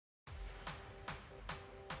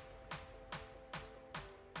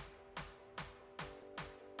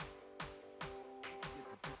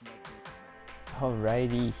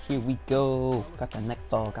Alrighty, here we go. Got the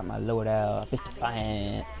Nightfall, got my loadout, Fist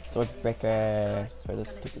Defiant, Swordbreaker for those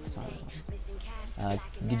stupid songs.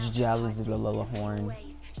 Gijjalazilala horn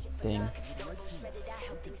thing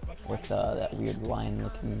with that weird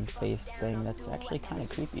lion-looking face thing. That's actually kind of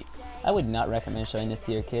creepy. I would not recommend showing this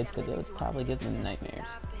to your kids because it would probably give them nightmares.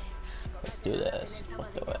 Let's do this. Let's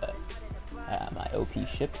do it. My OP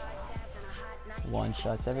ship. One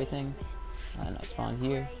shots everything. And I spawn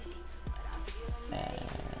here. And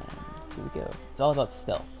here we go. It's all about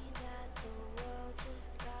stealth.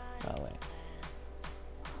 Oh wait.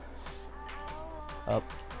 Oh,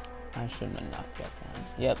 I shouldn't have knocked that down.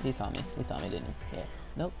 Yep, he saw me. He saw me, didn't he? Yeah.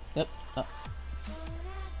 Nope. Yep. Oh.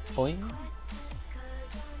 Boing.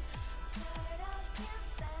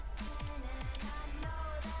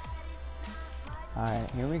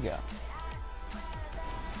 Alright, here we go.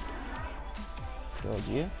 Killed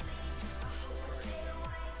you.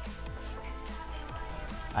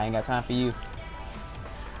 I ain't got time for you.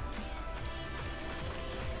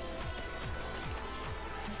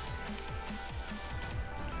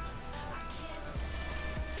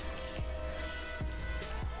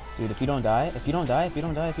 Dude, if you don't die,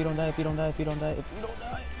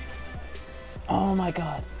 oh my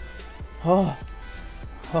god. Oh.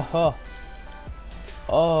 Oh,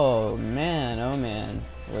 oh man,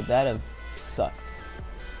 would that have sucked?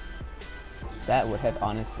 That would have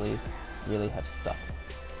honestly really have sucked.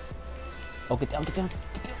 Oh, get down, get down,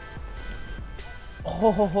 get down.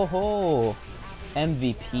 Oh ho ho ho.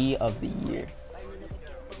 MVP of the year.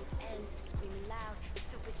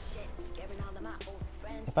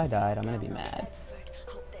 If I died, I'm gonna be mad.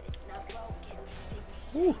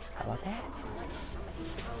 Ooh, how about that?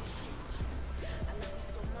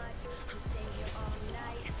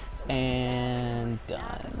 And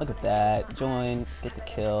done. Look at that. Join, get the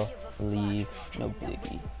kill, leave, no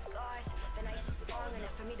biggie.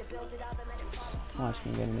 Watch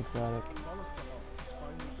me get an exotic.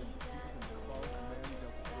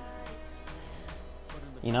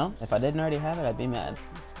 You know, if I didn't already have it, I'd be mad.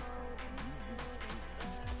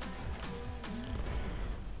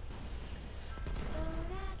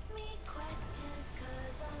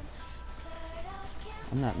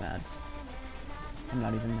 I'm not mad. I'm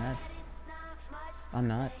not even mad. I'm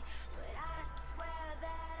not.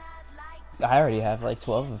 I already have like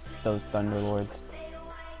 12 of those Thunderlords.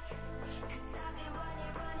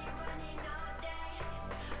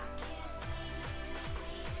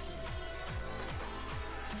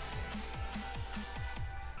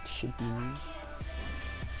 Should be me.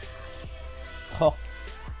 Oh.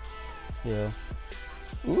 Yeah.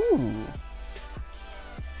 Ooh.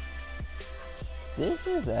 This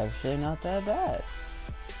is actually not that bad.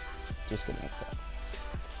 Just kidding, it sucks.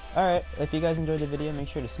 Alright, if you guys enjoyed the video, make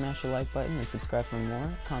sure to smash the like button and subscribe for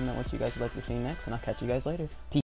more. Comment what you guys would like to see next, and I'll catch you guys later. Peace.